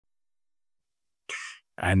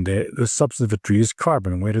And the substance of a tree is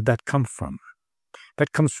carbon. Where did that come from?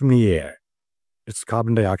 That comes from the air. It's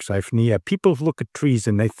carbon dioxide from the air. People look at trees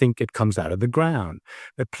and they think it comes out of the ground.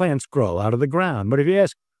 The plants grow out of the ground. But if you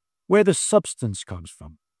ask where the substance comes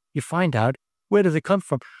from, you find out where does it come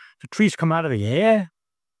from. The trees come out of the air?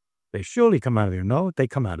 They surely come out of the air. No, they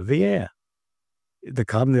come out of the air. The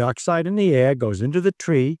carbon dioxide in the air goes into the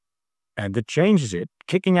tree and it changes it,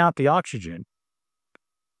 kicking out the oxygen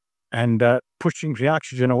and pushing the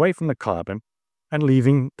oxygen away from the carbon and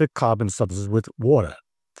leaving the carbon substance with water.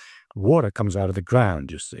 Water comes out of the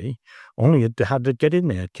ground, you see. Only it had to get in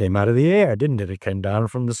there. It came out of the air, didn't it? It came down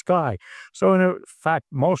from the sky. So in fact,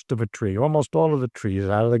 most of a tree, almost all of the tree is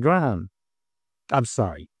out of the ground. I'm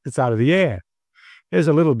sorry, it's out of the air. There's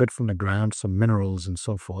a little bit from the ground, some minerals and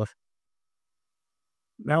so forth.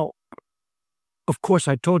 Now, of course,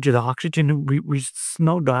 I told you the oxygen, we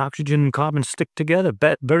know the oxygen and carbon stick together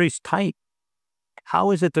very tight.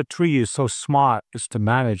 How is it the tree is so smart as to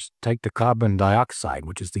manage to take the carbon dioxide,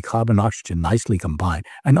 which is the carbon oxygen nicely combined,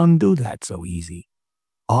 and undo that so easy?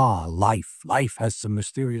 Life. Life has some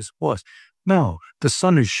mysterious force. No, the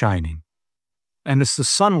sun is shining. And it's the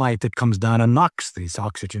sunlight that comes down and knocks this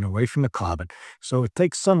oxygen away from the carbon. So it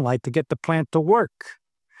takes sunlight to get the plant to work.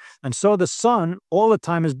 And so the sun all the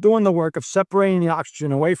time is doing the work of separating the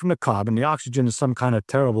oxygen away from the carbon. The oxygen is some kind of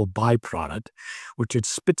terrible byproduct, which it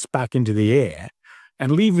spits back into the air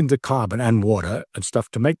and leaving the carbon and water and stuff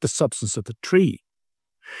to make the substance of the tree.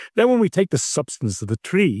 Then when we take the substance of the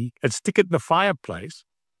tree and stick it in the fireplace,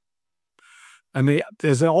 and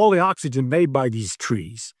there's all the oxygen made by these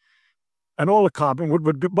trees, and all the carbon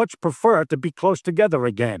would much prefer to be close together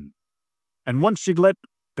again. And once you let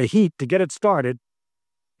the heat to get it started,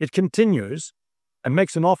 it continues and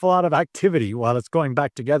makes an awful lot of activity while it's going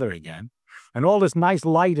back together again. And all this nice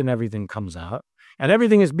light and everything comes out. And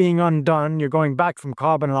everything is being undone. You're going back from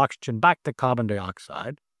carbon and oxygen back to carbon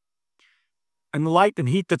dioxide. And the light and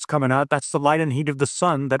heat that's coming out, that's the light and heat of the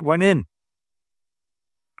sun that went in.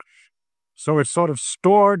 So it's sort of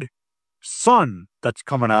stored sun that's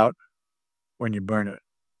coming out when you burn it.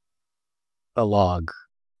 A log.